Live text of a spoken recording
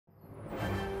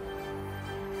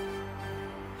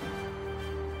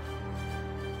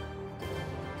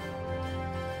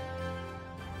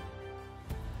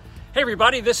Hey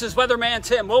everybody, this is Weatherman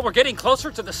Tim. Well, we're getting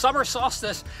closer to the summer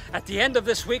solstice at the end of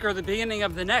this week or the beginning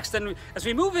of the next. And as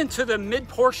we move into the mid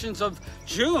portions of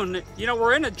June,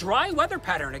 we're in a dry weather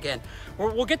pattern again.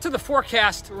 We'll get to the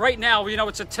forecast right now.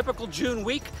 It's a typical June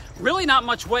week, really not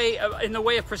much in the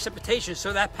way of precipitation.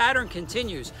 So that pattern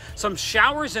continues. Some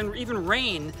showers and even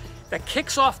rain that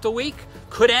kicks off the week,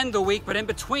 could end the week, but in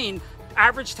between,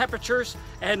 average temperatures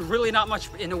and really not much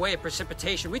in the way of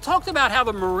precipitation. We talked about how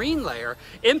the marine layer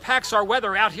impacts our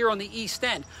weather out here on the east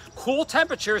end. Cool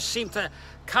temperatures seem to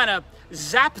kind of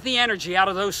zap the energy out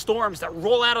of those storms that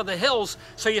roll out of the hills.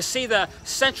 So you see the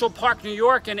Central Park, New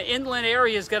York and inland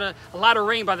areas get a lot of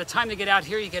rain. By the time they get out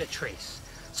here, you get a trace.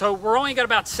 So we're only got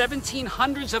about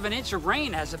 1/1700ths of an inch of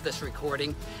rain as of this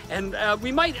recording. And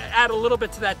we might add a little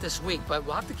bit to that this week, but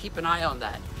we'll have to keep an eye on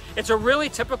that. It's a really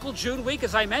typical June week,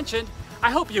 as I mentioned. I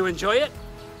hope you enjoy it.